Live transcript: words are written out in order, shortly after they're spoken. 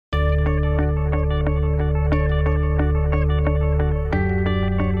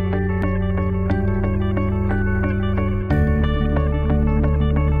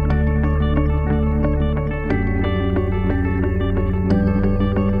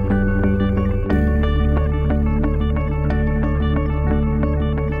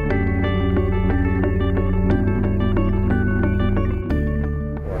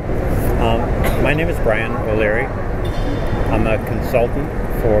name is Brian O'Leary. I'm a consultant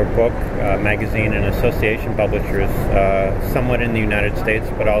for book, magazine, and association publishers, somewhat in the United States,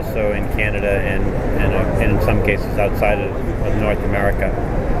 but also in Canada and in some cases outside of North America.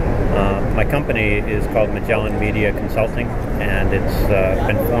 My company is called Magellan Media Consulting, and it's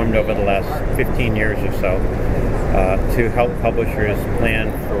been formed over the last 15 years or so to help publishers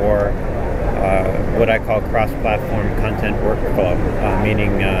plan for what I call cross-platform content workflow,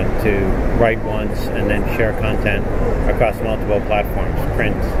 meaning to write once and then share content across multiple platforms,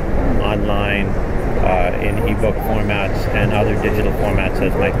 print, online, in ebook formats, and other digital formats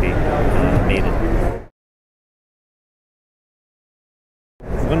as might be needed.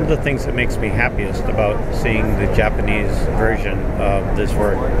 One of the things that makes me happiest about seeing the Japanese version of this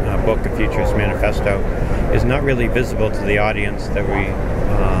work, book, A Futurist Manifesto, is not really visible to the audience that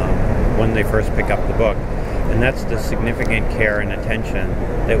when they first pick up the book, and that's the significant care and attention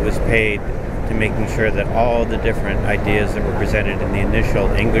that was paid to making sure that all the different ideas that were presented in the initial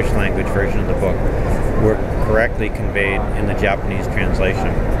English language version of the book were correctly conveyed in the Japanese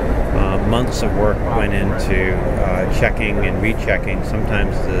translation. Months of work went into checking and rechecking,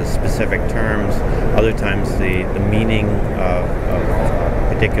 sometimes the specific terms, other times the meaning of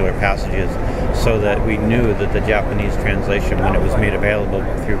particular passages, so that we knew that the Japanese translation, when it was made available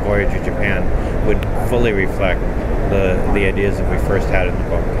through Voyager Japan, would fully reflect the ideas that we first had in the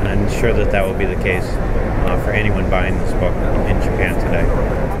book. And I'm sure that that will be the case for anyone buying this book in Japan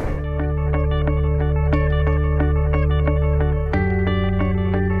today.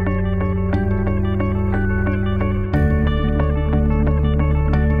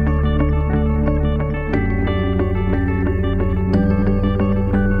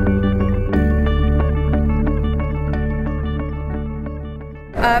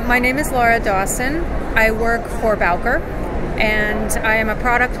 My name is Laura Dawson. I work for Baukar, and I am a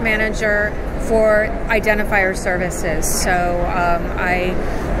product manager for identifier services. So I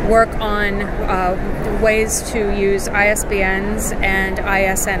work on ways to use ISBNs and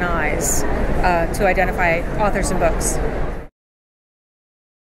ISNIs to identify authors and books.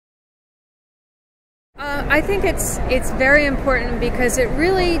 I think it's very important because it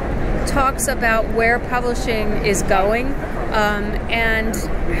really talks about where publishing is going and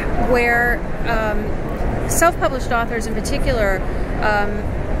where self-published authors in particular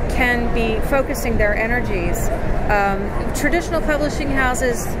can be focusing their energies. Traditional publishing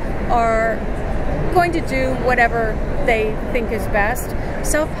houses are going to do whatever they think is best.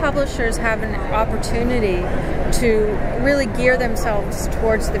 Self-publishers have an opportunity to really gear themselves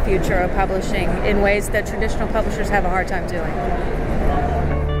towards the future of publishing in ways that traditional publishers have a hard time doing.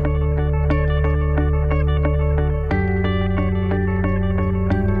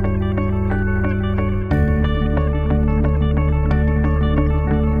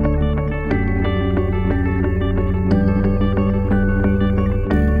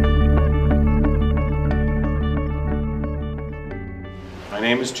 My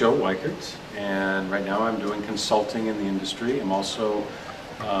name is Joe Weichert, and right now I'm doing consulting in the industry. I'm also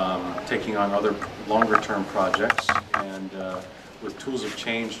taking on other longer-term projects, and with Tools of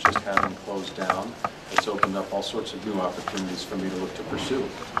Change just having closed down, it's opened up all sorts of new opportunities for me to look to pursue.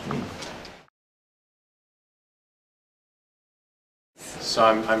 So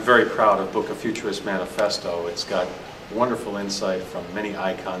I'm very proud of book A Futurist Manifesto. It's got wonderful insight from many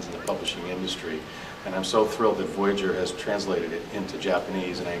icons in the publishing industry, and I'm so thrilled that Voyager has translated it into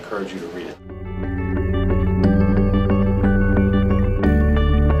Japanese, and I encourage you to read it.